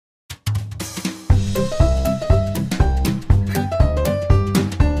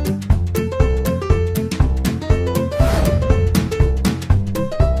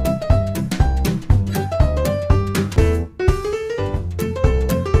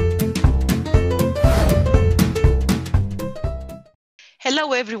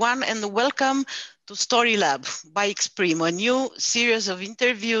Hello, everyone, and welcome to Story Lab by XPRIMM, a new series of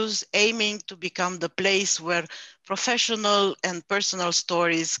interviews aiming to become the place where professional and personal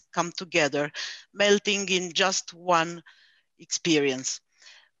stories come together, melting in just one experience.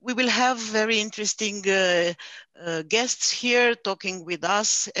 We will have very interesting guests here talking with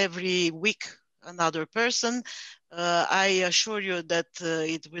us every week, another person. I assure you that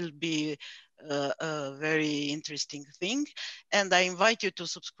it will be a very interesting thing. And I invite you to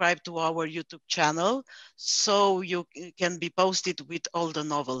subscribe to our YouTube channel so you can be posted with all the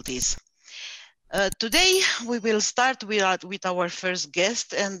novelties. Today, we will start with our first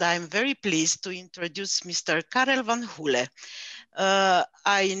guest, and I'm very pleased to introduce Mr. Karel van HULLE.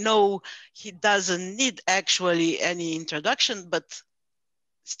 I know he doesn't need actually any introduction, but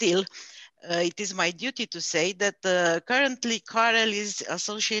still, it is my duty to say that currently Karel is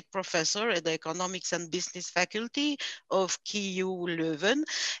Associate Professor at the Economics and Business Faculty of KU Leuven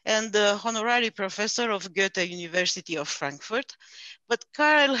and Honorary Professor of Goethe University of Frankfurt. But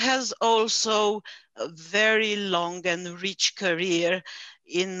Karel has also a very long and rich career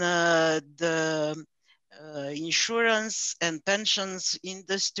in the insurance and pensions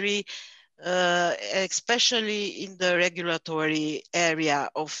industry, especially in the regulatory area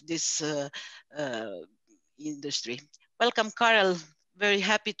of this industry. Welcome, Karel. Very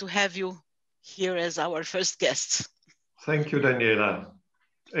happy to have you here as our first guest. Thank you, Daniela.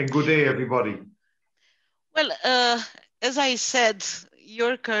 And good day, everybody. Well, as I said,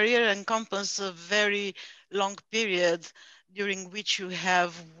 your career encompasses a very long period during which you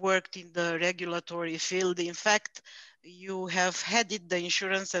have worked in the regulatory field. In fact, you have headed the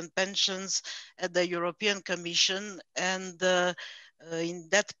insurance and pensions at the European Commission, and in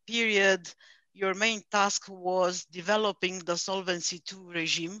that period, your main task was developing the Solvency II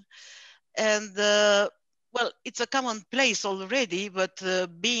regime. And well, it's a commonplace already, but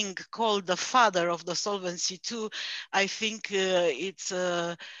being called the father of the Solvency II, I think it's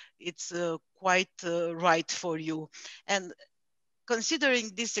quite right for you. And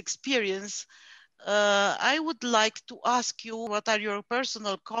considering this experience, I would like to ask you, what are your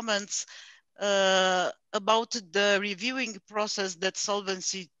personal comments about the reviewing process that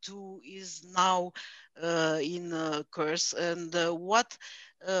Solvency II is now in course, and what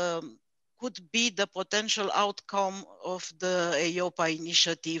could be the potential outcome of the EIOPA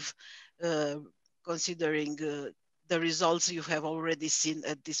initiative, considering the results you have already seen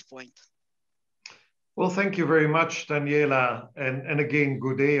at this point? Well, thank you very much, Daniela. And again,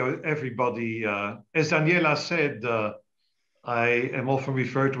 good day, everybody. As Daniela said, I am often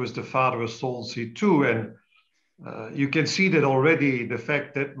referred to as the father of Solvency II. And you can see that already, the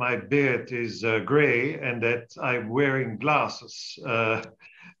fact that my beard is gray and that I'm wearing glasses,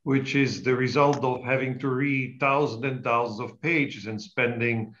 which is the result of having to read thousands and thousands of pages and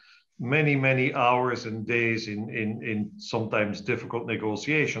spending many, many hours and days in sometimes difficult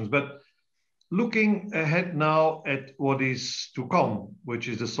negotiations. But looking ahead now at what is to come, which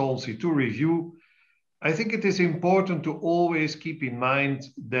is the Solvency II review, I think it is important to always keep in mind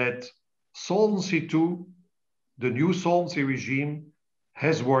that Solvency II, the new solvency regime,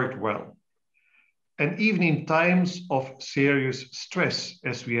 has worked well. And even in times of serious stress,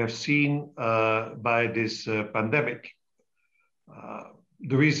 as we have seen by this pandemic,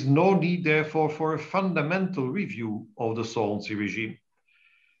 there is no need, therefore, for a fundamental review of the solvency regime.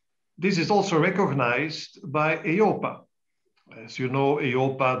 This is also recognized by EIOPA. As you know,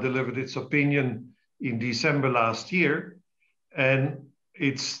 EIOPA delivered its opinion in December last year, and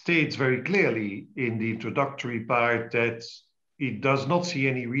it states very clearly in the introductory part that it does not see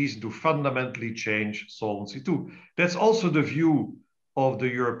any reason to fundamentally change Solvency II. That's also the view of the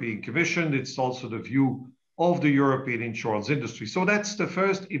European Commission. It's also the view of the European insurance industry. So that's the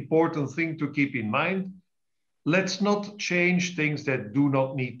first important thing to keep in mind. Let's not change things that do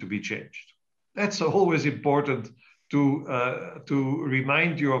not need to be changed. That's always important to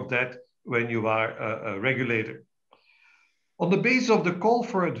remind you of that when you are a regulator. On the basis of the call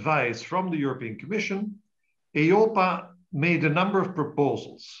for advice from the European Commission, EIOPA made a number of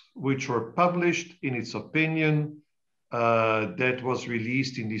proposals which were published in its opinion that was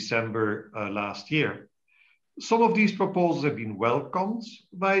released in December last year. Some of these proposals have been welcomed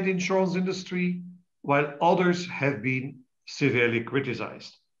by the insurance industry, while others have been severely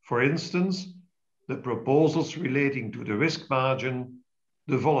criticized. For instance, the proposals relating to the risk margin,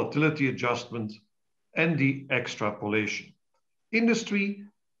 the volatility adjustment, and the extrapolation. Industry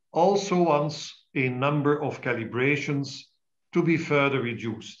also wants a number of calibrations to be further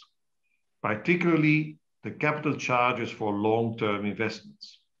reduced, particularly the capital charges for long-term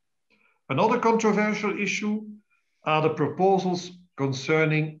investments. Another controversial issue are the proposals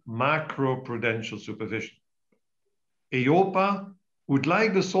concerning macroprudential supervision. EIOPA would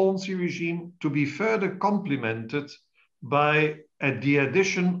like the solvency regime to be further complemented by the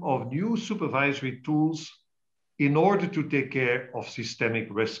addition of new supervisory tools in order to take care of systemic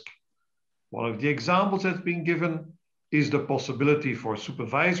risk. One of the examples that's been given is the possibility for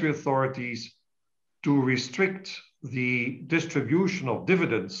supervisory authorities to restrict the distribution of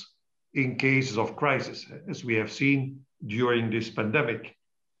dividends in cases of crisis, as we have seen during this pandemic.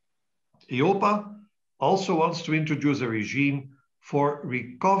 EIOPA also wants to introduce a regime for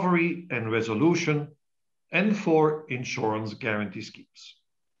recovery and resolution and for insurance guarantee schemes.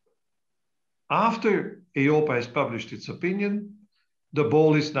 After EIOPA has published its opinion, the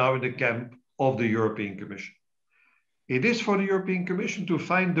ball is now in the camp of the European Commission. It is for the European Commission to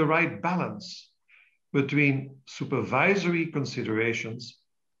find the right balance between supervisory considerations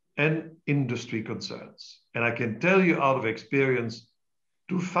and industry concerns. And I can tell you out of experience,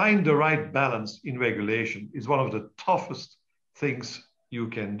 to find the right balance in regulation is one of the toughest things you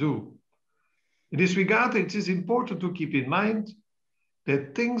can do. In this regard, it is important to keep in mind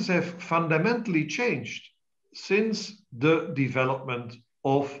that things have fundamentally changed since the development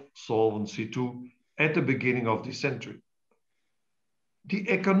of Solvency II at the beginning of this century. The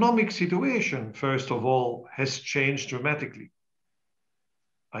economic situation, first of all, has changed dramatically.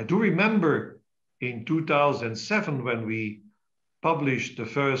 I do remember in 2007 when we published the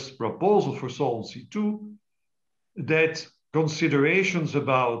first proposal for Solvency II, that considerations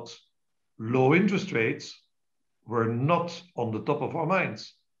about low interest rates were not on the top of our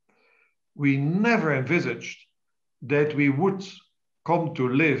minds. We never envisaged that we would come to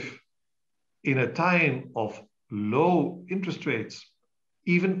live in a time of low interest rates,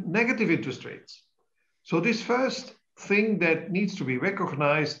 even negative interest rates. So this first thing that needs to be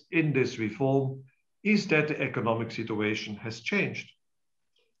recognized in this reform is that the economic situation has changed.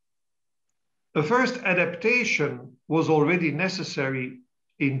 The first adaptation was already necessary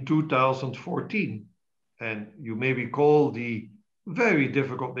in 2014. And you may recall the very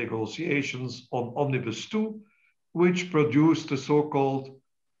difficult negotiations on Omnibus II, which produced the so-called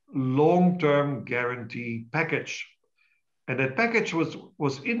long-term guarantee package. And that package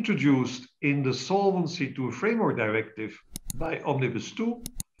was introduced in the Solvency II Framework Directive by Omnibus II,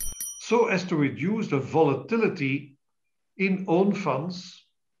 so as to reduce the volatility in own funds,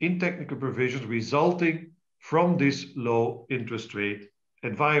 in technical provisions resulting from this low interest rate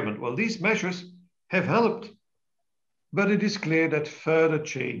environment. Well, these measures have helped, but it is clear that further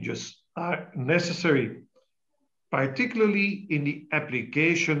changes are necessary, particularly in the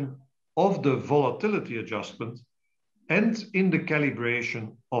application of the volatility adjustment and in the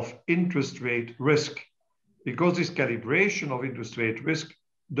calibration of interest rate risk, because this calibration of interest rate risk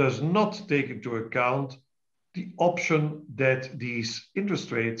does not take into account the option that these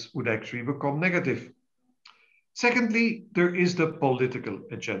interest rates would actually become negative. Secondly, there is the political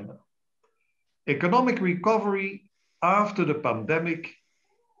agenda. Economic recovery after the pandemic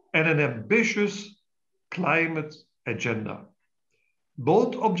and an ambitious climate agenda.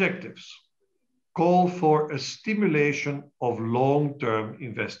 Both objectives call for a stimulation of long-term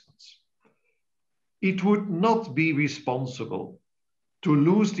investments. It would not be responsible to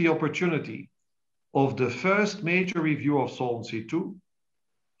lose the opportunity of the first major review of Solvency II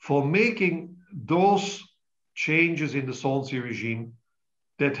for making those changes in the solvency regime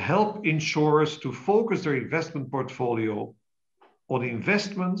that help insurers to focus their investment portfolio on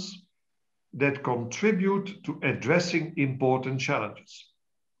investments that contribute to addressing important challenges,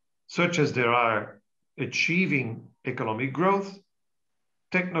 such as there are achieving economic growth,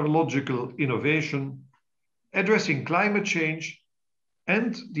 technological innovation, addressing climate change,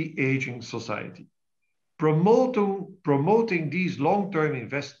 and the aging society. Promoting these long-term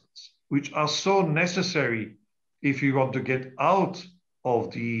investments, which are so necessary if you want to get out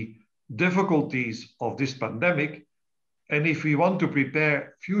of the difficulties of this pandemic, and if we want to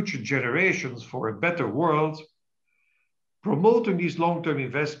prepare future generations for a better world, promoting these long-term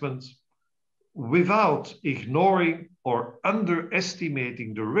investments without ignoring or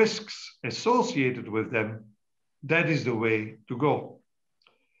underestimating the risks associated with them, that is the way to go.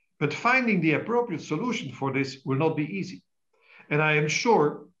 But finding the appropriate solution for this will not be easy. And I am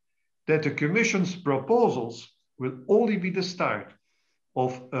sure that the Commission's proposals will only be the start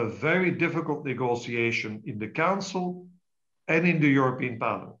of a very difficult negotiation in the Council and in the European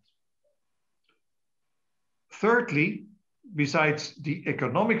Parliament. Thirdly, besides the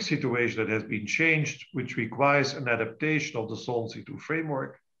economic situation that has been changed, which requires an adaptation of the Solvency II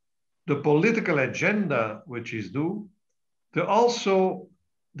framework, the political agenda which is due, there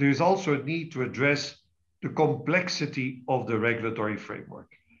is also a need to address the complexity of the regulatory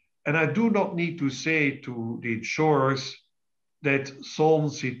framework. And I do not need to say to the insurers that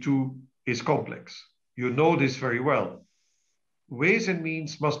Solvency II is complex. You know this very well. Ways and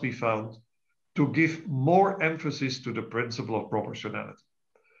means must be found to give more emphasis to the principle of proportionality.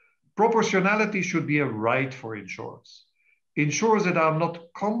 Proportionality should be a right for insurers. Insurers that are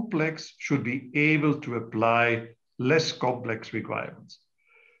not complex should be able to apply less complex requirements.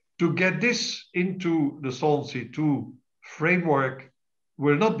 To get this into the Solvency II framework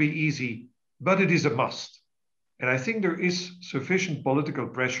will not be easy, but it is a must. And I think there is sufficient political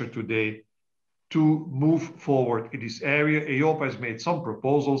pressure today to move forward in this area. EIOPA has made some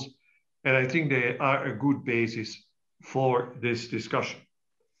proposals, and I think they are a good basis for this discussion.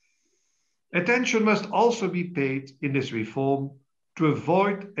 Attention must also be paid in this reform to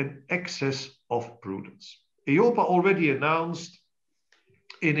avoid an excess of prudence. EIOPA already announced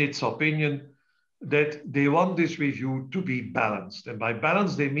in its opinion that they want this review to be balanced. And by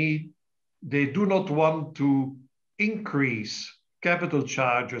balance, they mean they do not want to increase capital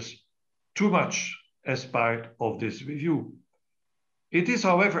charges too much as part of this review. It is,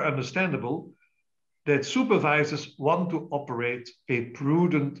 however, understandable that supervisors want to operate a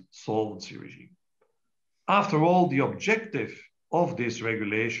prudent solvency regime. After all, the objective of this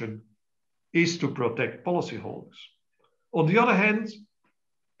regulation is to protect policyholders. On the other hand,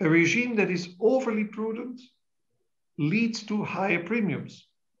 a regime that is overly prudent leads to higher premiums,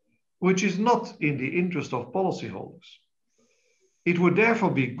 which is not in the interest of policyholders. It would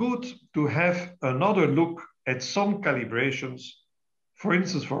therefore be good to have another look at some calibrations, for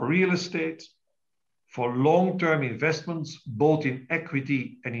instance, for real estate, for long-term investments, both in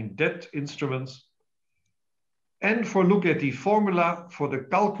equity and in debt instruments, and for look at the formula for the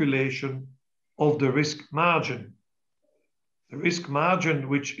calculation of the risk margin. The risk margin,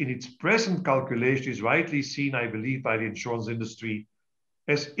 which in its present calculation is rightly seen, I believe, by the insurance industry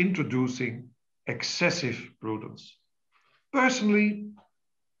as introducing excessive prudence. Personally,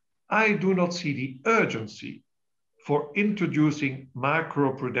 I do not see the urgency for introducing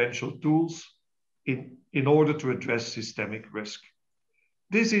macroprudential tools in order to address systemic risk.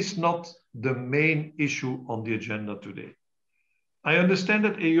 This is not the main issue on the agenda today. I understand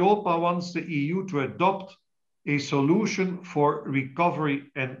that EIOPA wants the EU to adopt a solution for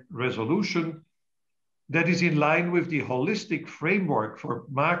recovery and resolution that is in line with the holistic framework for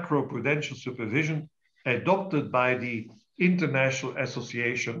macroprudential supervision adopted by the International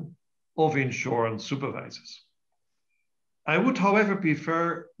Association of Insurance Supervisors. I would, however,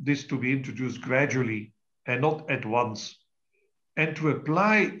 prefer this to be introduced gradually and not at once, and to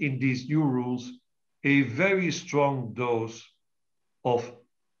apply in these new rules a very strong dose of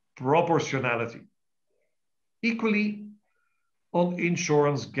proportionality. Equally, on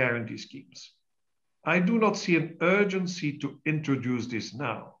insurance guarantee schemes, I do not see an urgency to introduce this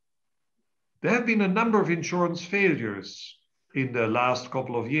now. There have been a number of insurance failures in the last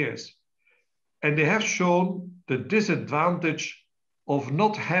couple of years, and they have shown the disadvantage of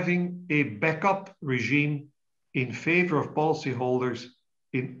not having a backup regime in favor of policyholders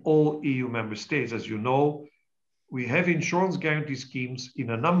in all EU member states. As you know, we have insurance guarantee schemes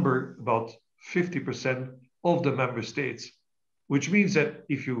in a number, about 50% of the member states, which means that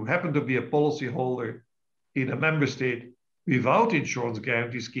if you happen to be a policyholder in a member state without insurance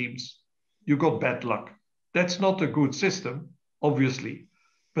guarantee schemes, you got bad luck. That's not a good system, obviously.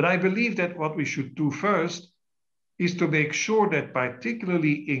 But I believe that what we should do first is to make sure that,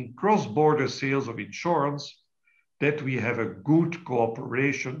 particularly in cross-border sales of insurance, that we have a good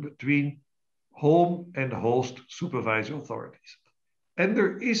cooperation between home and host supervisory authorities. And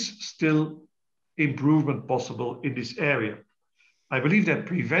there is still improvement possible in this area. I believe that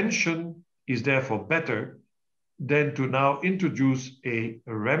prevention is therefore better than to now introduce a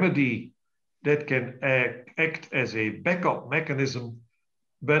remedy that can act as a backup mechanism,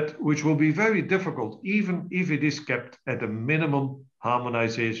 but which will be very difficult, even if it is kept at a minimum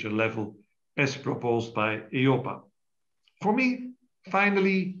harmonization level as proposed by EIOPA. For me,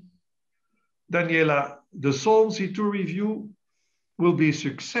 finally, Daniela, the Solvency II review will be a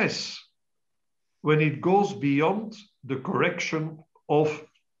success when it goes beyond the correction of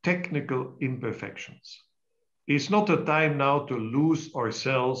technical imperfections. It's not a time now to lose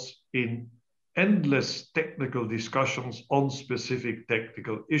ourselves in endless technical discussions on specific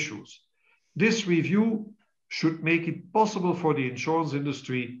technical issues. This review should make it possible for the insurance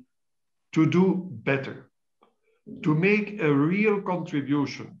industry to do better, to make a real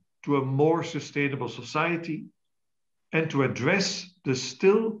contribution to a more sustainable society, and to address the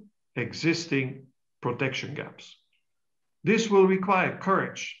still existing protection gaps. This will require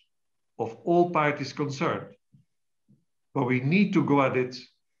courage of all parties concerned. But we need to go at it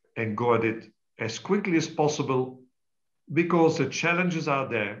and go at it as quickly as possible because the challenges are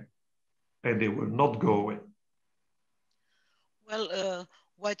there and they will not go away. Well,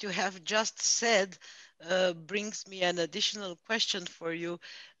 what you have just said brings me an additional question for you.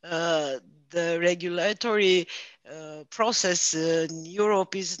 The regulatory process in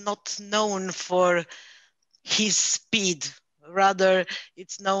Europe is not known for his speed. Rather,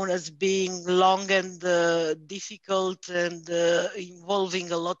 it's known as being long and difficult and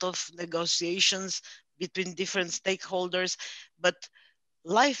involving a lot of negotiations between different stakeholders. But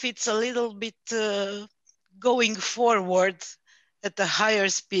life, it's a little bit going forward at a higher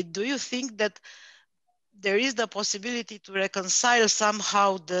speed. Do you think that there is the possibility to reconcile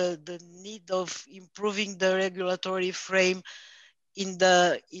somehow the need of improving the regulatory frame in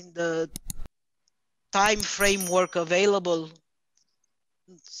the time framework available,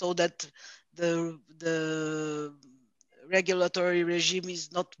 so that the regulatory regime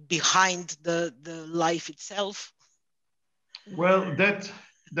is not behind the life itself? Well, that,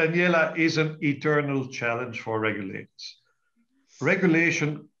 Daniela, is an eternal challenge for regulators.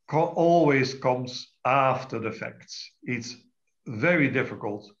 Regulation always comes after the facts. It's very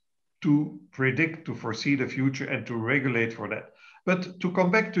difficult to predict, to foresee the future and to regulate for that. But to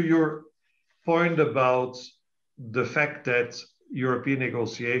come back to your point about the fact that European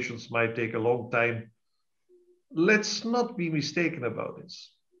negotiations might take a long time, let's not be mistaken about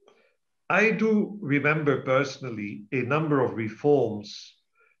this. I do remember personally a number of reforms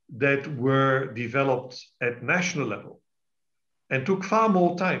that were developed at national level and took far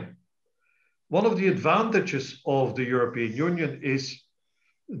more time. One of the advantages of the European Union is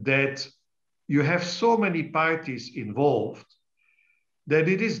that you have so many parties involved that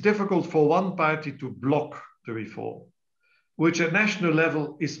it is difficult for one party to block the reform, which at national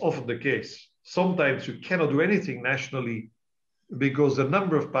level is often the case. Sometimes you cannot do anything nationally because the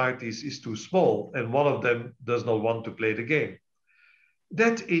number of parties is too small and one of them does not want to play the game.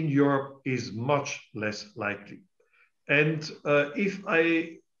 That in Europe is much less likely. And if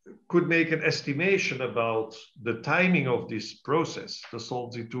I could make an estimation about the timing of this process, the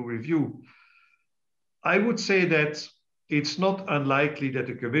Solvency II review, I would say that it's not unlikely that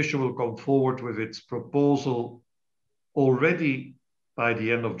the Commission will come forward with its proposal already by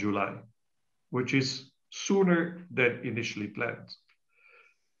the end of July, which is sooner than initially planned.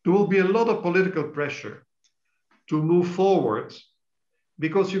 There will be a lot of political pressure to move forward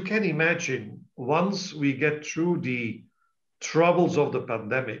because you can imagine once we get through the troubles of the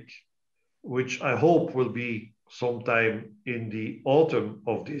pandemic, which I hope will be sometime in the autumn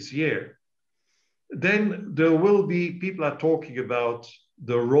of this year, then there will be, people are talking about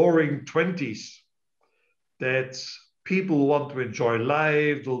the roaring 20s, that people want to enjoy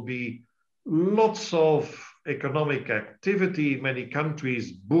life. There'll be lots of economic activity, many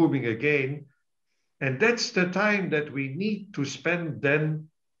countries booming again. And that's the time that we need to spend then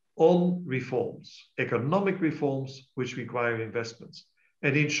on reforms, economic reforms, which require investments.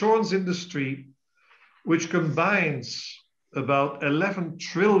 And the insurance industry, which combines about 11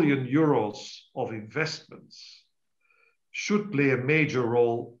 trillion euros of investments, should play a major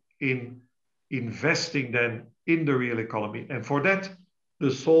role in investing then in the real economy. And for that,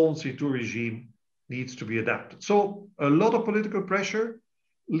 the Solvency II regime needs to be adapted. So a lot of political pressure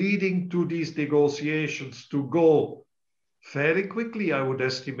leading to these negotiations to go fairly quickly. I would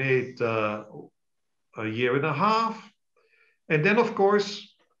estimate a year and a half. And then, of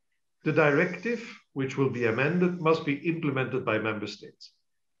course, the directive, which will be amended, must be implemented by member states.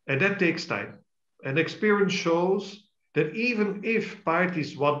 And that takes time. And experience shows that even if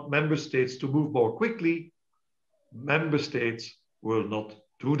parties want member states to move more quickly, member states will not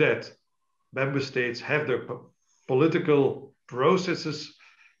do that. Member states have their political processes.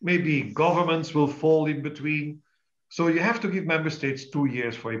 Maybe governments will fall in between. So you have to give member states 2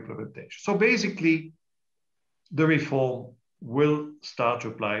 years for implementation. So basically, the reform will start to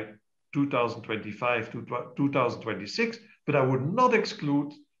apply 2025 to 2026, but I would not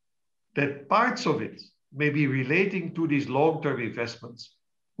exclude that parts of it, maybe relating to these long-term investments,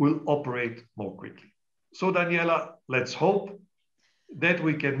 will operate more quickly. So Daniela, let's hope that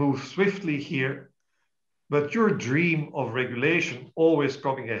we can move swiftly here, but your dream of regulation always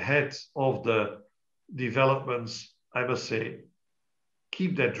coming ahead of the developments, I must say,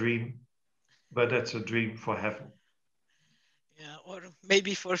 keep that dream, but that's a dream for heaven. Yeah, or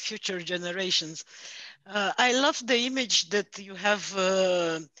maybe for future generations. I love the image that you have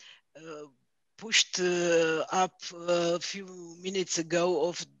pushed up a few minutes ago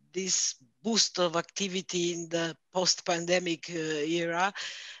of this boost of activity in the post-pandemic era.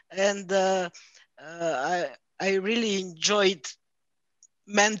 And I really enjoyed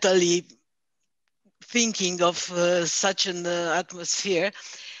mentally thinking of such an atmosphere.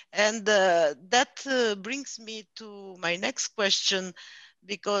 And that brings me to my next question,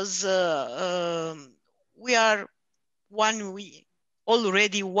 because we are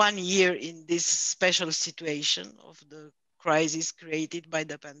already 1 year in this special situation of the crisis created by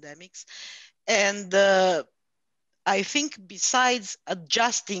the pandemics. And I think besides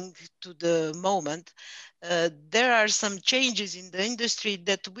adjusting to the moment, there are some changes in the industry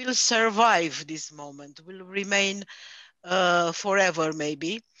that will survive this moment, will remain forever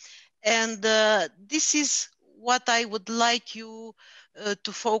maybe. And this is what I would like you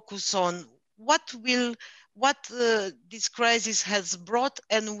to focus on. What this crisis has brought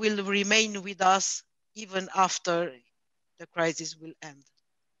and will remain with us even after the crisis will end?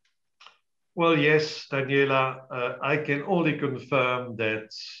 Well, yes, Daniela, I can only confirm that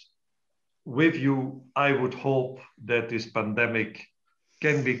with you, I would hope that this pandemic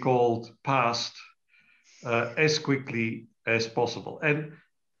can be called past as quickly as possible. And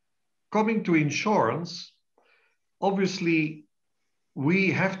coming to insurance, obviously,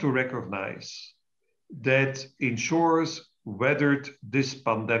 we have to recognize that insurers weathered this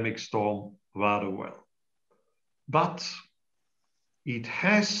pandemic storm rather well. But it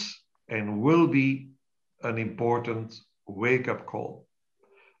has and will be an important wake-up call.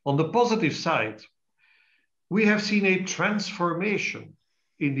 On the positive side, we have seen a transformation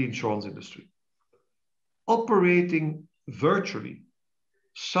in the insurance industry. Operating virtually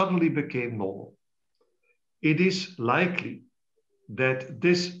suddenly became normal. It is likely that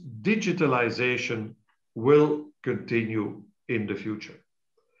this digitalization will continue in the future.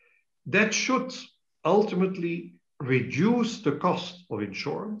 That should ultimately reduce the cost of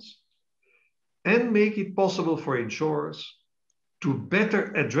insurance and make it possible for insurers to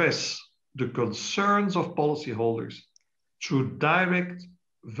better address the concerns of policyholders through direct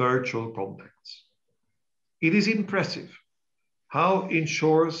virtual contacts. It is impressive how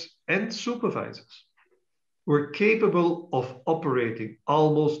insurers and supervisors were capable of operating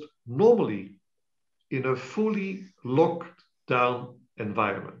almost normally in a fully locked down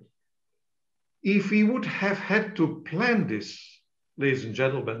environment. If we would have had to plan this, ladies and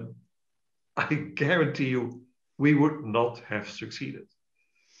gentlemen, I guarantee you we would not have succeeded.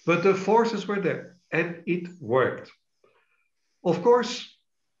 But the forces were there and it worked. Of course,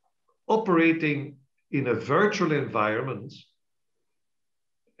 operating in a virtual environment,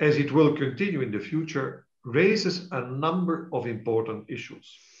 as it will continue in the future, raises a number of important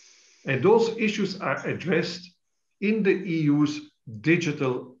issues. And those issues are addressed in the EU's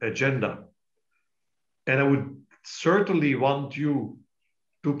digital agenda. And I would certainly want you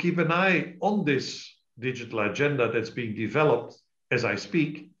to keep an eye on this digital agenda that's being developed as I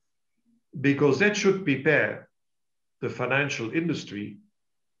speak, because that should prepare the financial industry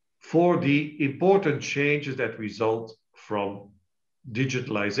for the important changes that result from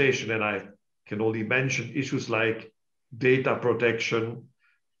digitalization. And I can only mention issues like data protection,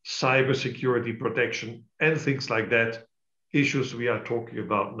 cybersecurity protection, and things like that, issues we are talking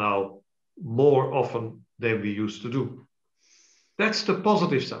about now more often than we used to do. That's the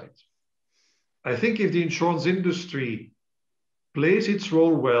positive side. I think if the insurance industry plays its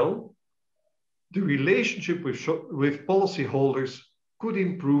role well, the relationship with policyholders could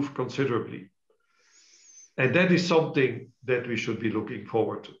improve considerably. And that is something that we should be looking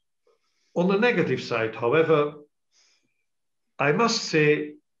forward to. On the negative side, however, I must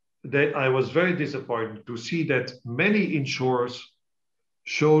say that I was very disappointed to see that many insurers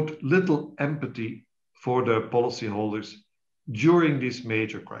showed little empathy for their policyholders during this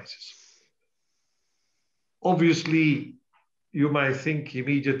major crisis. Obviously, you might think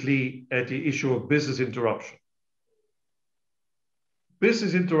immediately at the issue of business interruption.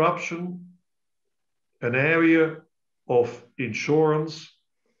 Business interruption, an area of insurance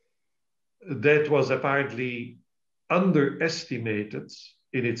that was apparently underestimated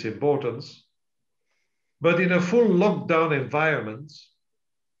in its importance, but in a full lockdown environment,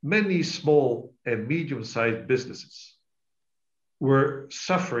 many small and medium-sized businesses were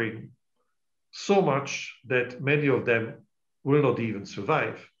suffering so much that many of them will not even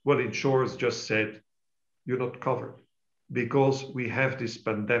survive. Well, insurers just said, you're not covered because we have this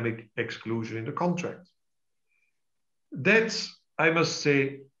pandemic exclusion in the contract. That, I must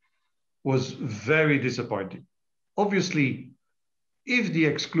say, was very disappointing. Obviously, if the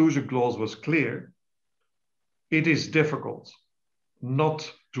exclusion clause was clear, it is difficult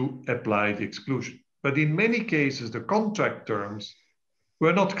not to apply the exclusion. But in many cases, the contract terms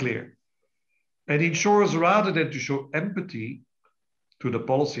were not clear. And insurers, rather than to show empathy to the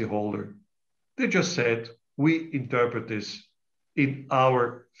policyholder, they just said, we interpret this in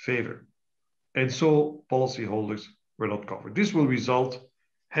our favor. And so policyholders were not covered. This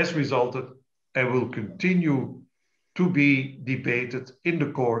has resulted, and will continue to be debated in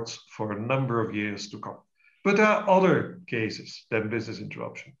the courts for a number of years to come. But there are other cases than business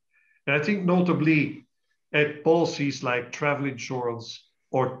interruption. And I think notably at policies like travel insurance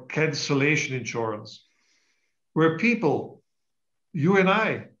or cancellation insurance, where people, you and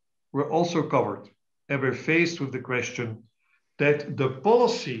I, were also covered and were faced with the question that the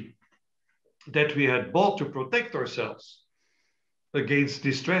policy that we had bought to protect ourselves against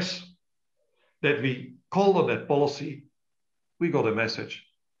distress, that we called on that policy, we got a message.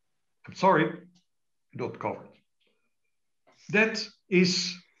 I'm sorry, you're not covered. That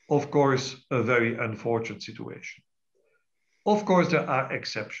is, of course, a very unfortunate situation. Of course, there are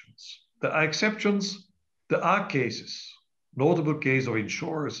exceptions. There are exceptions. There are cases, notable case of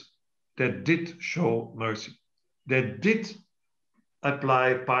insurers that did show mercy, that did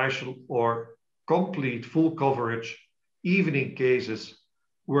apply partial or complete full coverage, even in cases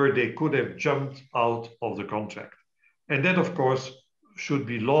where they could have jumped out of the contract. And that, of course, should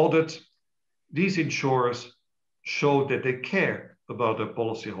be lauded. These insurers show that they care about their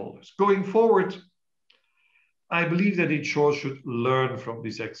policyholders. Going forward, I believe that insurers should learn from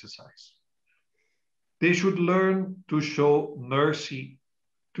this exercise. They should learn to show mercy,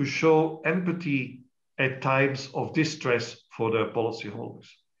 to show empathy at times of distress for their policyholders.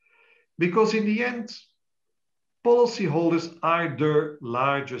 Because in the end, policyholders are their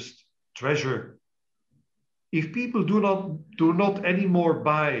largest treasure. If people do not anymore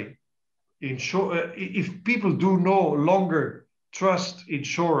buy insurance, if people do no longer trust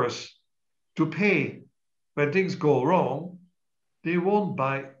insurers to pay when things go wrong, they won't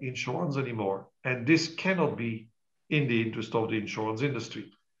buy insurance anymore. And this cannot be in the interest of the insurance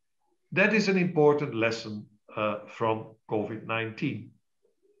industry. That is an important lesson from COVID-19.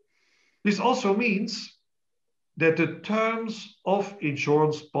 This also means that the terms of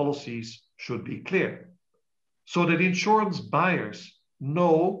insurance policies should be clear, so that insurance buyers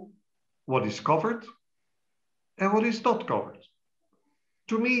know what is covered and what is not covered.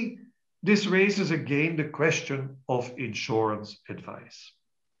 To me, this raises again the question of insurance advice.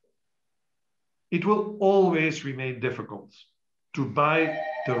 It will always remain difficult to buy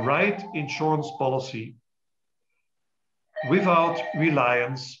the right insurance policy without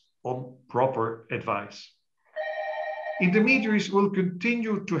reliance on proper advice. Intermediaries will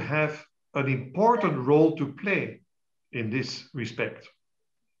continue to have an important role to play in this respect.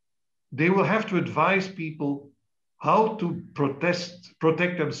 They will have to advise people how to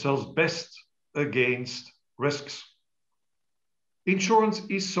protect themselves best against risks. Insurance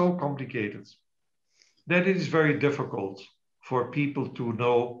is so complicated that it is very difficult for people to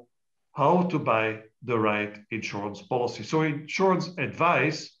know how to buy the right insurance policy. So insurance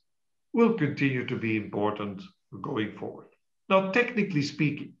advice will continue to be important going forward. Now, technically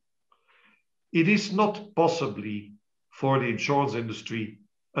speaking, it is not possibly for the insurance industry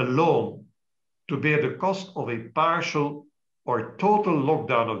alone to bear the cost of a partial or total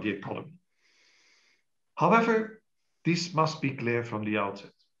lockdown of the economy. However, this must be clear from the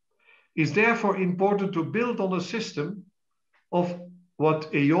outset. It's therefore important to build on a system of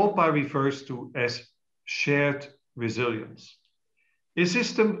what EIOPA refers to as shared resilience. A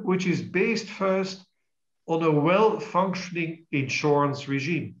system which is based first on a well-functioning insurance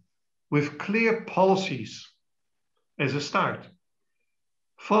regime with clear policies as a start,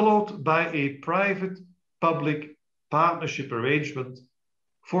 followed by a private-public partnership arrangement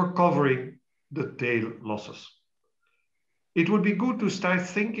for covering the tail losses. It would be good to start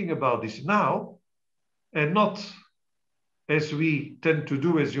thinking about this now and not, as we tend to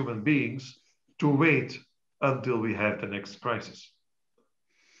do as human beings, to wait until we have the next crisis.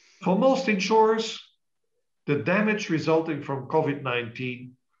 For most insurers, the damage resulting from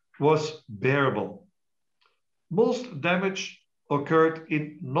COVID-19 was bearable. Most damage occurred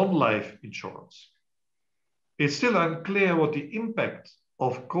in non-life insurance. It's still unclear what the impact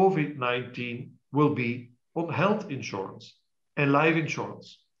of COVID-19 will be on health insurance and life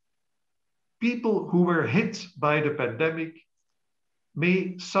insurance. People who were hit by the pandemic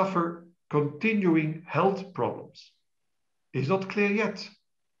may suffer continuing health problems. It's not clear yet,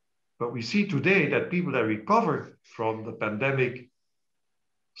 but we see today that people that recover from the pandemic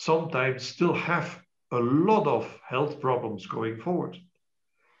sometimes still have a lot of health problems going forward.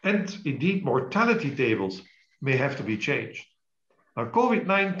 And indeed, mortality tables may have to be changed. Now,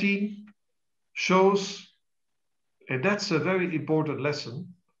 COVID-19 shows, and that's a very important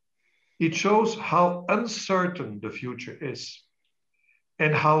lesson, It shows how uncertain the future is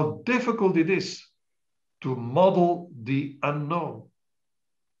and how difficult it is to model the unknown.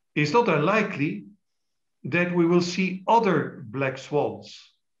 It's not unlikely that we will see other black swans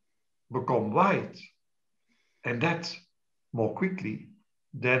become white, and that more quickly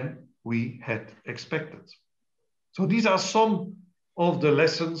than we had expected. So these are some of the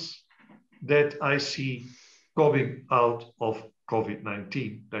lessons that I see coming out of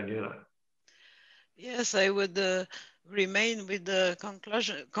COVID-19, Daniela. Yes, I would remain with the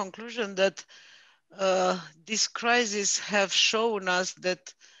conclusion that this crisis have shown us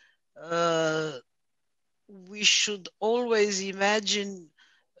that we should always imagine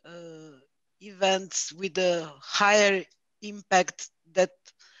events with a higher impact that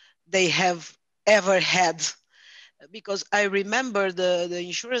they have ever had. Because I remember the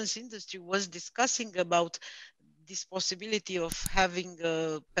insurance industry was discussing about this possibility of having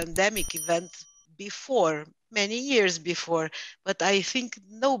a pandemic event before, many years before, but I think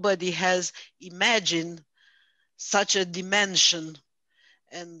nobody has imagined such a dimension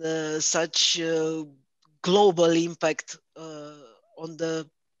and such global impact on the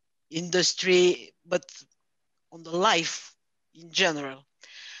industry, but on the life in general.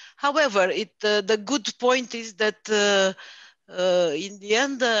 However, the good point is that in the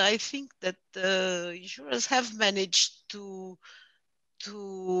end, I think that insurers have managed to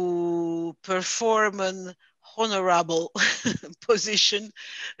perform an honorable position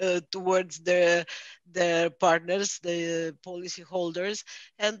towards their partners, the policy holders,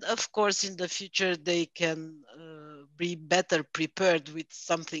 and of course in the future they can be better prepared with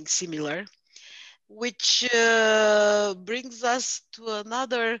something similar, which brings us to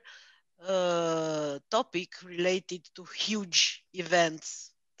another topic related to huge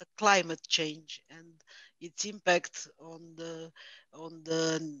events, the climate change and its impact on the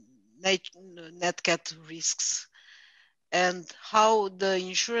net cat risks, and how the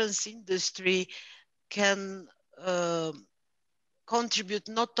insurance industry can contribute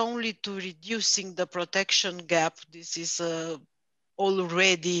not only to reducing the protection gap. This is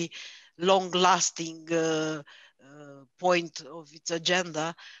already long-lasting point of its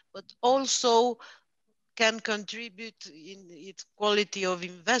agenda, but also can contribute in its quality of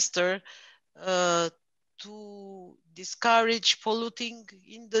investor to discourage polluting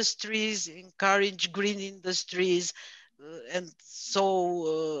industries, encourage green industries, and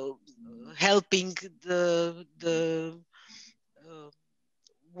so helping the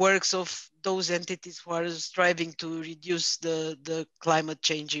works of those entities who are striving to reduce the climate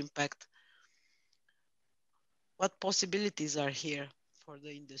change impact. What possibilities are here for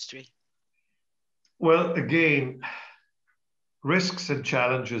the industry? Well, again, risks and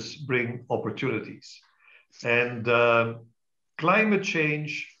challenges bring opportunities. And climate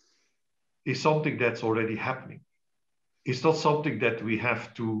change is something that's already happening. It's not something that we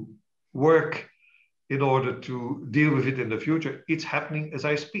have to work in order to deal with it in the future. It's happening as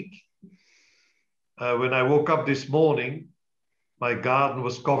I speak. When I woke up this morning, my garden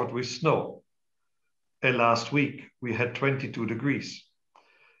was covered with snow. And last week we had 22 degrees.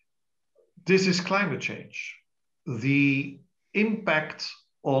 This is climate change. The impact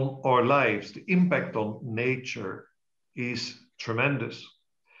on our lives, the impact on nature is tremendous.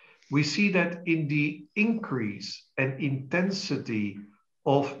 We see that in the increase and intensity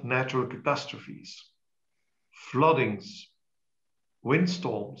of natural catastrophes, floodings,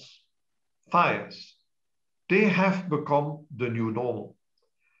 windstorms, fires. They have become the new normal.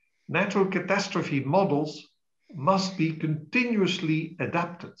 Natural catastrophe models must be continuously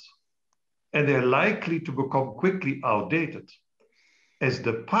adapted, and they're likely to become quickly outdated, as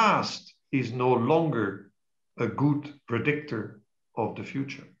the past is no longer a good predictor of the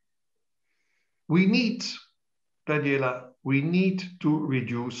future. We need, Daniela, we need to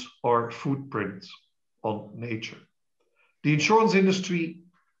reduce our footprint on nature. The insurance industry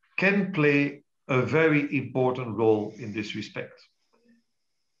can play a very important role in this respect.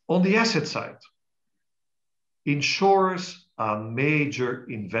 On the asset side, insurers are major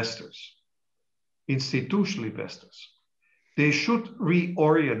investors, institutional investors. They should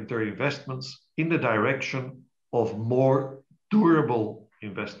reorient their investments in the direction of more durable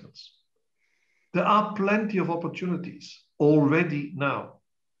investments. There are plenty of opportunities already now,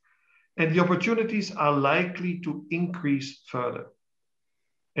 and the opportunities are likely to increase further,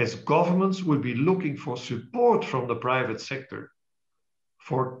 as governments will be looking for support from the private sector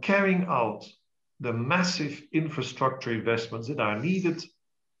for carrying out the massive infrastructure investments that are needed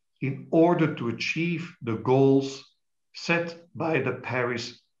in order to achieve the goals set by the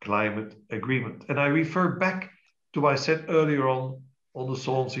Paris Climate Agreement. And I refer back to what I said earlier on on the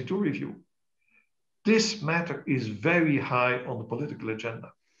Solvency II review. This matter is very high on the political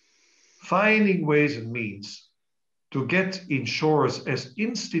agenda. Finding ways and means to get insurers as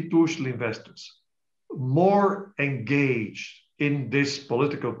institutional investors more engaged in this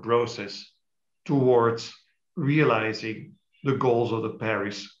political process towards realizing the goals of the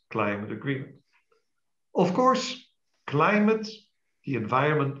Paris Climate Agreement. Of course, climate, the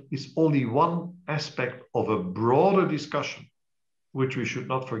environment, is only one aspect of a broader discussion, which we should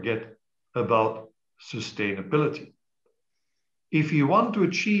not forget, about sustainability. If you want to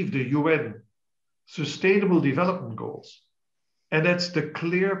achieve the UN Sustainable Development Goals, and that's the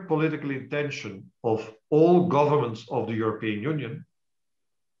clear political intention of all governments of the European Union,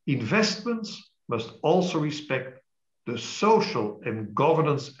 investments must also respect the social and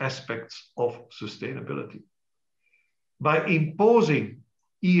governance aspects of sustainability. By imposing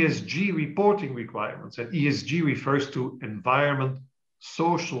ESG reporting requirements, and ESG refers to environment,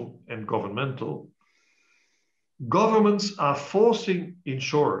 social, and governmental, governments are forcing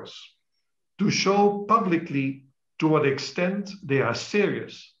insurers to show publicly to what extent they are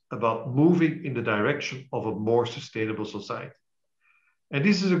serious about moving in the direction of a more sustainable society. And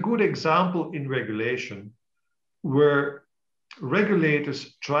this is a good example in regulation where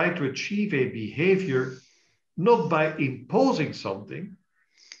regulators try to achieve a behavior not by imposing something,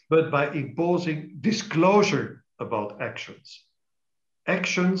 but by imposing disclosure about actions.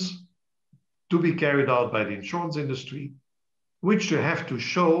 Actions to be carried out by the insurance industry, which they have to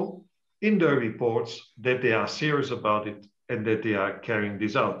show in their reports that they are serious about it and that they are carrying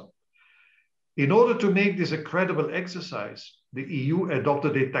this out. In order to make this a credible exercise, the EU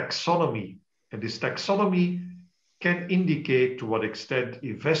adopted a taxonomy, and this taxonomy can indicate to what extent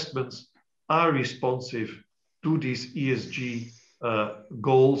investments are responsive to these ESG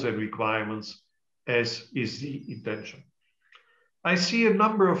goals and requirements, as is the intention. I see a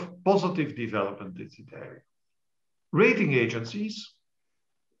number of positive developments in this area. Rating agencies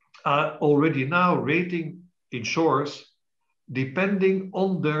are already now rating insurers depending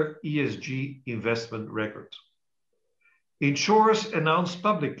on their ESG investment record. Insurers announced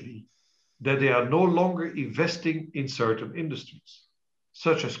publicly that they are no longer investing in certain industries,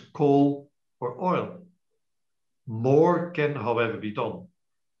 such as coal or oil. More can, however, be done.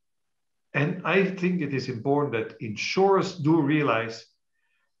 And I think it is important that insurers do realize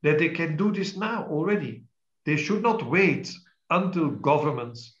that they can do this now already. They should not wait until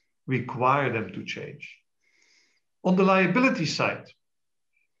governments require them to change. On the liability side,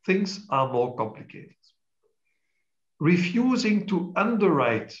 things are more complicated. Refusing to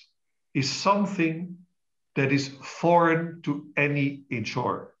underwrite is something that is foreign to any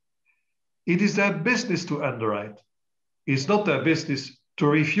insurer. It is their business to underwrite. It's not their business to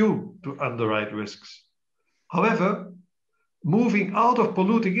refuse to underwrite risks. However, moving out of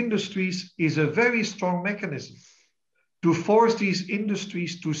polluting industries is a very strong mechanism to force these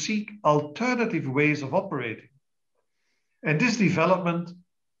industries to seek alternative ways of operating. And this development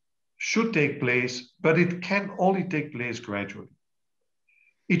should take place, but it can only take place gradually.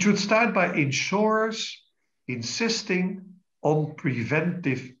 It should start by insurers insisting on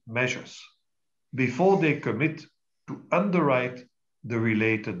preventive measures before they commit to underwrite the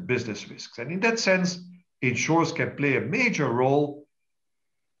related business risks. And in that sense, insurers can play a major role,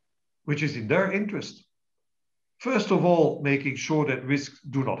 which is in their interest. First of all, making sure that risks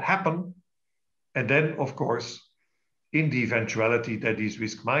do not happen. And then, of course, in the eventuality that these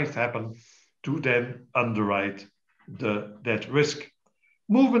risks might happen, to then underwrite that risk.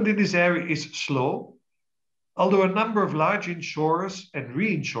 Movement in this area is slow, although a number of large insurers and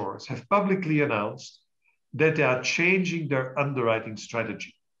reinsurers have publicly announced that they are changing their underwriting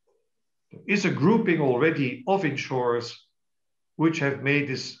strategy. There is a grouping already of insurers which have made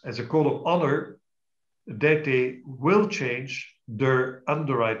this as a code of honor that they will change their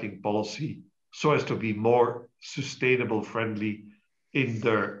underwriting policy so as to be more sustainable friendly in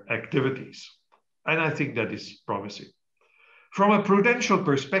their activities. And I think that is promising. From a prudential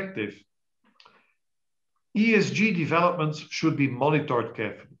perspective, ESG developments should be monitored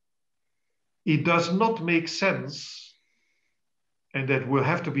carefully. It does not make sense, and that will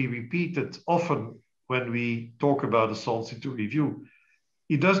have to be repeated often when we talk about the Solvency II review,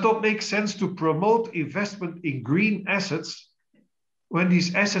 it does not make sense to promote investment in green assets when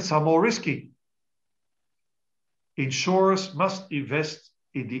these assets are more risky. Insurers must invest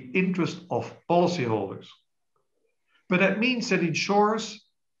in the interest of policyholders. But that means that insurers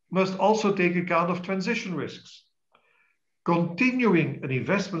must also take account of transition risks. Continuing an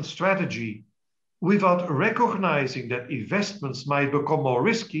investment strategy without recognizing that investments might become more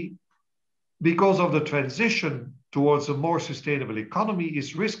risky because of the transition towards a more sustainable economy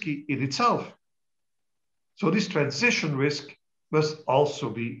is risky in itself. So this transition risk must also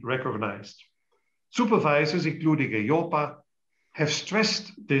be recognized. Supervisors, including EIOPA, have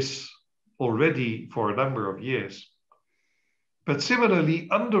stressed this already for a number of years. But similarly,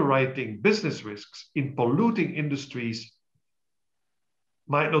 underwriting business risks in polluting industries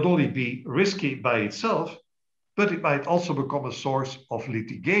might not only be risky by itself, but it might also become a source of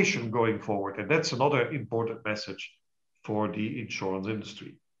litigation going forward. And that's another important message for the insurance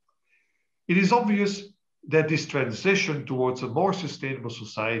industry. It is obvious that this transition towards a more sustainable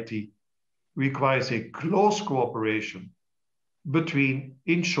society requires a close cooperation between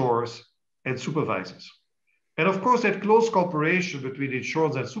insurers and supervisors. And of course, that close cooperation between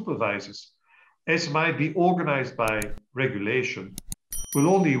insurers and supervisors, as might be organized by regulation, will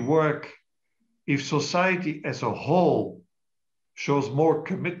only work if society as a whole shows more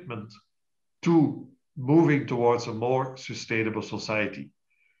commitment to moving towards a more sustainable society.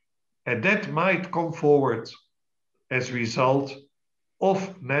 And that might come forward as a result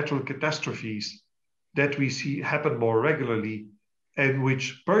of natural catastrophes that we see happen more regularly and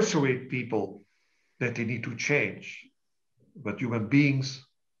which persuade people that they need to change. But human beings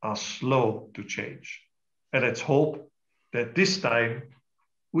are slow to change. And let's hope that this time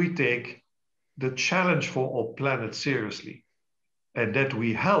we take the challenge for our planet seriously and that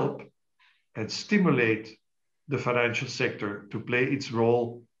we help and stimulate the financial sector to play its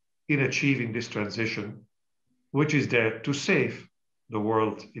role in achieving this transition, which is there to save the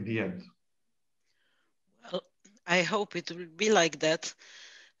world in the end. Well, I hope it will be like that,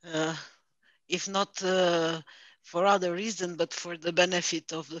 if not for other reasons, but for the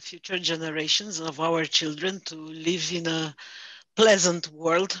benefit of the future generations of our children to live in a pleasant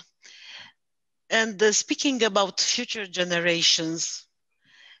world. And speaking about future generations,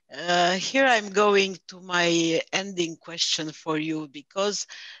 here I'm going to my ending question for you, because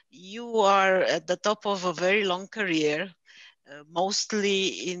you are at the top of a very long career,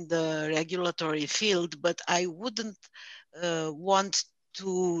 mostly in the regulatory field, but I wouldn't want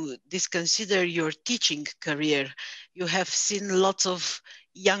to disconsider your teaching career. You have seen lots of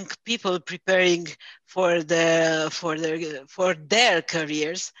young people preparing for their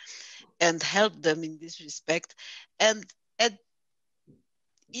careers and help them in this respect. And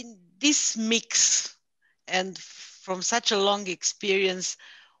in this mix and from such a long experience,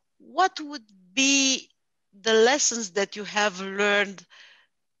 what would be the lessons that you have learned,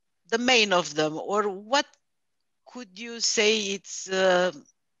 the main of them, or what could you say it's,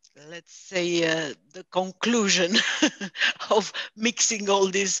 let's say, the conclusion of mixing all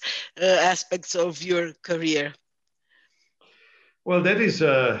these aspects of your career? Well, that is,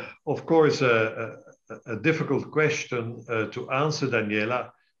 of course, a difficult question to answer,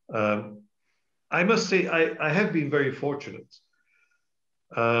 Daniela. I must say I have been very fortunate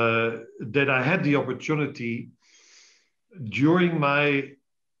that I had the opportunity during my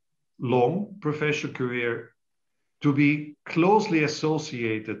long professional career to be closely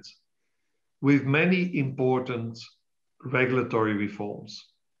associated with many important regulatory reforms.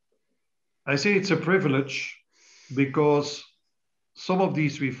 I say it's a privilege because some of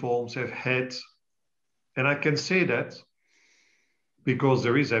these reforms have had, and I can say that because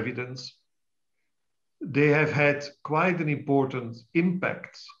there is evidence, they have had quite an important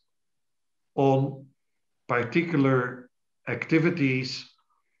impact on particular activities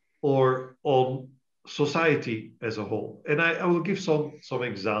or on society as a whole. And I will give some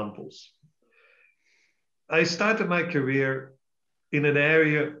examples. I started my career in an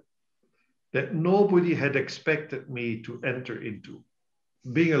area that nobody had expected me to enter into.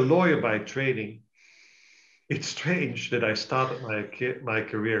 Being a lawyer by training, it's strange that I started my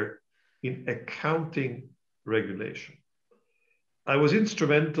career in accounting regulation. I was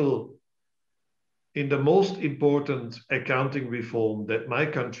instrumental in the most important accounting reform that my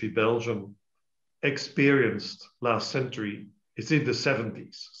country, Belgium, experienced last century. It's in the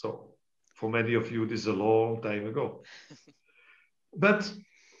 70s. So for many of you, this is a long time ago. But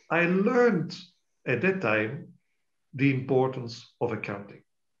I learned at that time the importance of accounting.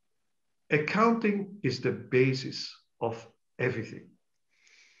 Accounting is the basis of everything.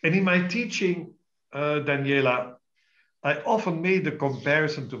 And in my teaching, Daniela, I often made the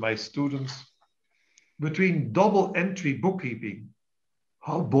comparison to my students between double entry bookkeeping,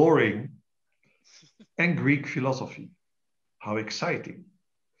 how boring, and Greek philosophy, how exciting.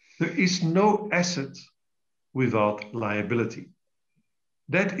 There is no asset without liability.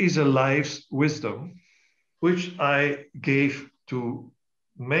 That is a life's wisdom, which I gave to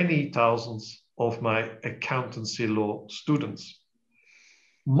many thousands of my accountancy law students.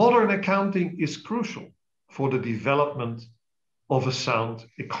 Modern accounting is crucial for the development of a sound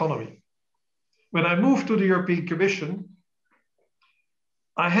economy. When I moved to the European Commission,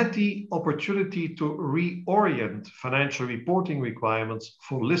 I had the opportunity to reorient financial reporting requirements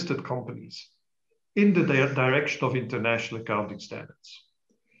for listed companies in the direction of international accounting standards.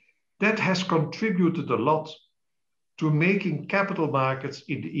 That has contributed a lot to making capital markets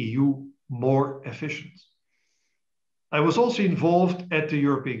in the EU more efficient. I was also involved at the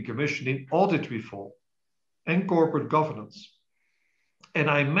European Commission in audit reform and corporate governance. And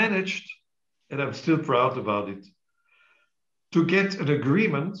I managed, and I'm still proud about it, to get an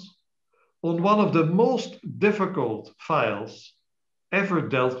agreement on one of the most difficult files ever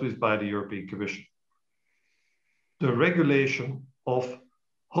dealt with by the European Commission: the regulation of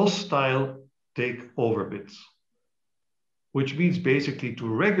hostile takeover bids, which means basically to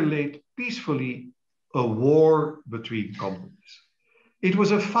regulate peacefully a war between companies. It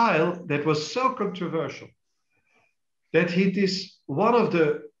was a file that was so controversial that it is one of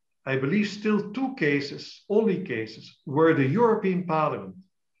the, I believe, still two cases, only cases, where the European Parliament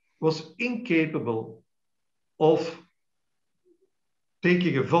was incapable of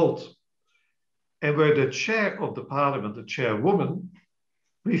taking a vote, and where the chair of the Parliament, the chairwoman,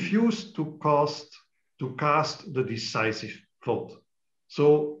 refused to cast the decisive vote,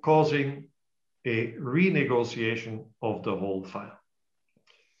 so causing a renegotiation of the whole file.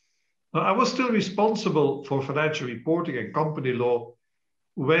 Now, I was still responsible for financial reporting and company law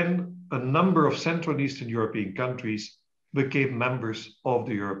when a number of Central and Eastern European countries became members of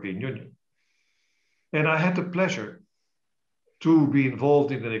the European Union. And I had the pleasure to be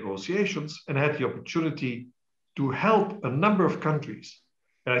involved in the negotiations and had the opportunity to help a number of countries,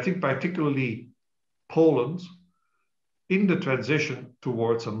 and I think particularly Poland, in the transition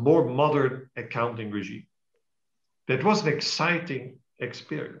towards a more modern accounting regime. That was an exciting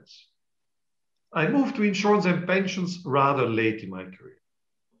experience. I moved to insurance and pensions rather late in my career.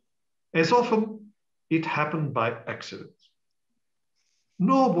 As often, it happened by accident.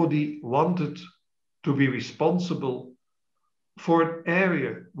 Nobody wanted to be responsible for an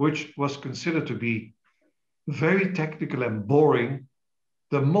area which was considered to be very technical and boring,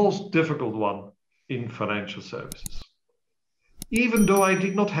 the most difficult one in financial services. Even though I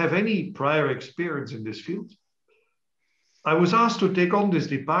did not have any prior experience in this field, I was asked to take on this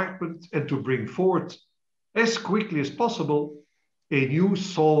department and to bring forward as quickly as possible a new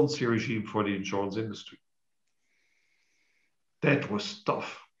solvency regime for the insurance industry. That was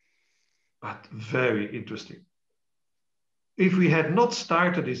tough, but very interesting. If we had not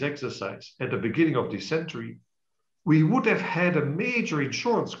started this exercise at the beginning of this century, we would have had a major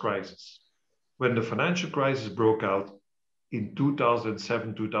insurance crisis when the financial crisis broke out in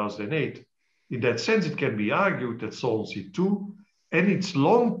 2007, 2008. In that sense, it can be argued that Solvency II and its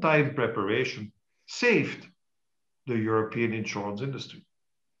long time preparation saved the European insurance industry.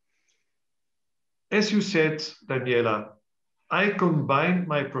 As you said, Daniela, I combined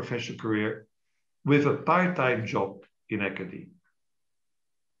my professional career with a part-time job in academia.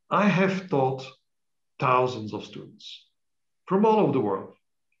 I have taught thousands of students from all over the world.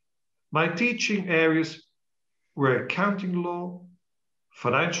 My teaching areas were accounting law,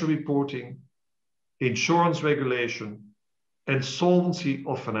 financial reporting, insurance regulation, and solvency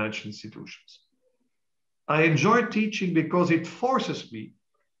of financial institutions. I enjoy teaching because it forces me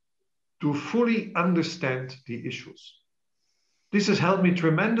to fully understand the issues. This has helped me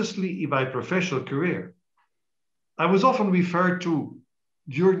tremendously in my professional career. I was often referred to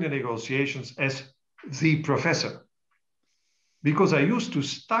during the negotiations as the professor, because I used to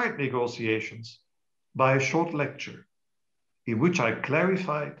start negotiations by a short lecture in which I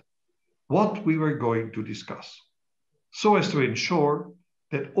clarified what we were going to discuss, so as to ensure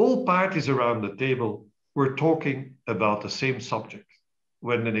that all parties around the table were talking about the same subject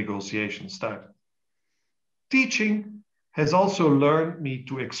when the negotiations started. Teaching has also learned me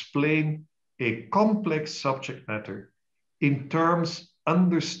to explain a complex subject matter in terms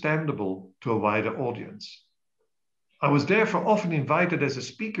understandable to a wider audience. I was therefore often invited as a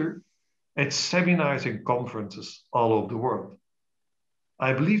speaker at seminars and conferences all over the world.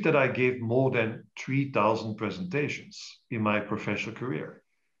 I believe that I gave more than 3,000 presentations in my professional career,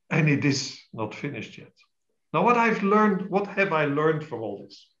 and it is not finished yet. Now, what have I learned from all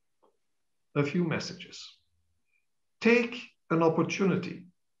this? A few messages. Take an opportunity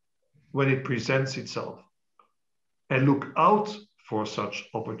when it presents itself and look out for such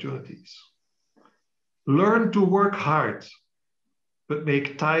opportunities. Learn to work hard, but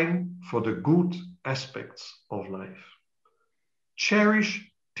make time for the good aspects of life. Cherish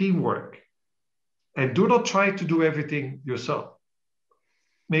teamwork and do not try to do everything yourself.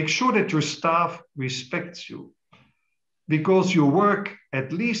 Make sure that your staff respects you because you work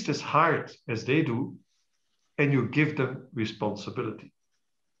at least as hard as they do and you give them responsibility.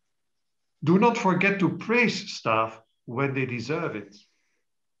 Do not forget to praise staff when they deserve it.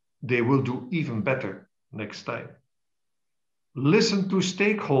 They will do even better next time. Listen to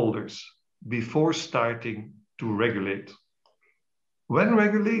stakeholders before starting to regulate. When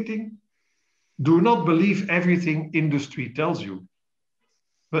regulating, do not believe everything industry tells you,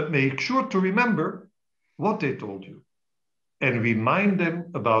 but make sure to remember what they told you and remind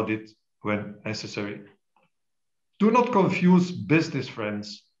them about it when necessary. Do not confuse business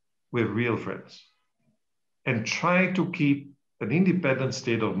friends with real friends and try to keep an independent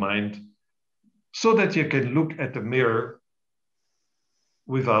state of mind so that you can look at the mirror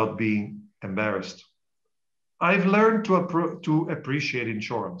without being embarrassed. I've learned to appreciate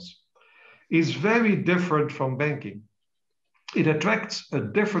insurance. It's very different from banking. It attracts a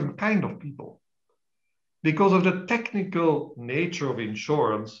different kind of people. Because of the technical nature of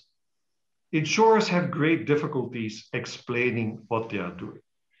insurance, insurers have great difficulties explaining what they are doing.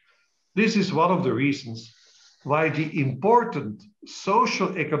 This is one of the reasons why the important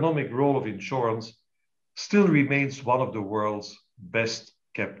social economic role of insurance still remains one of the world's best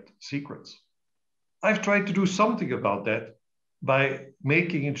kept secrets. I've tried to do something about that by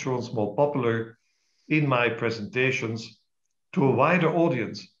making insurance more popular in my presentations to a wider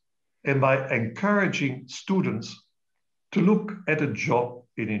audience and by encouraging students to look at a job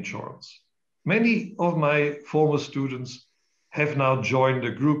in insurance. Many of my former students have now joined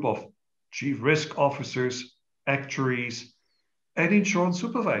a group of chief risk officers, actuaries, and insurance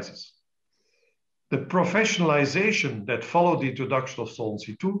supervisors. The professionalization that followed the introduction of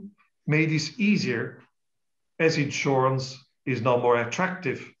Solvency II made this easier as insurance is now more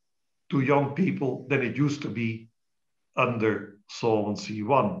attractive to young people than it used to be under Solvency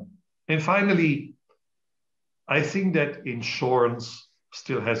I. And finally, I think that insurance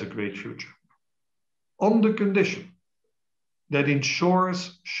still has a great future on the condition that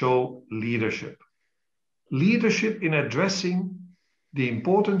insurers show leadership. Leadership in addressing the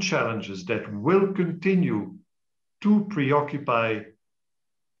important challenges that will continue to preoccupy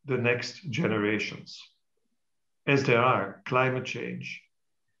the next generations, as there are climate change,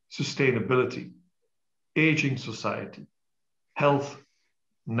 sustainability, aging society, health,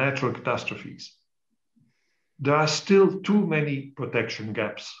 natural catastrophes. There are still too many protection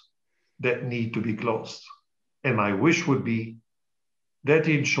gaps that need to be closed. And my wish would be that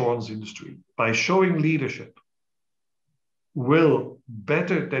the insurance industry, by showing leadership, will,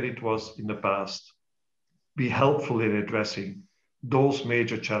 better than it was in the past, be helpful in addressing those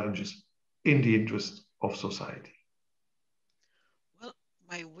major challenges in the interest of society. Well,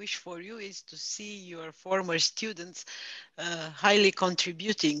 my wish for you is to see your former students highly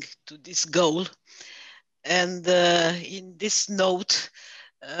contributing to this goal. And in this note,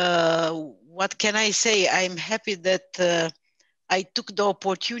 what can I say? I'm happy that I took the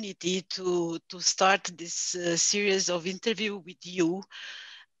opportunity to start this series of interview with you,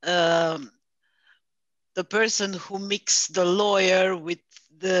 the person who mixed the lawyer with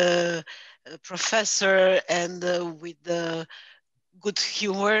the professor and with the good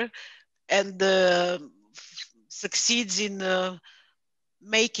humor and succeeds in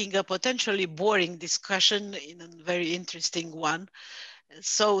making a potentially boring discussion in a very interesting one.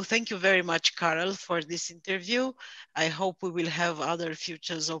 So thank you very much, Karel, for this interview. I hope we will have other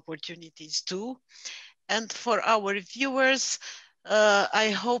futures opportunities too. And for our viewers,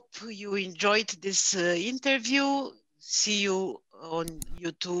 I hope you enjoyed this interview. See you on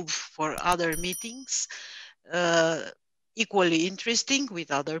YouTube for other meetings, equally interesting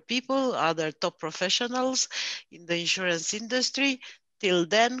with other people, other top professionals in the insurance industry. Till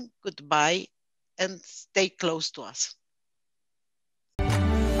then, goodbye and stay close to us.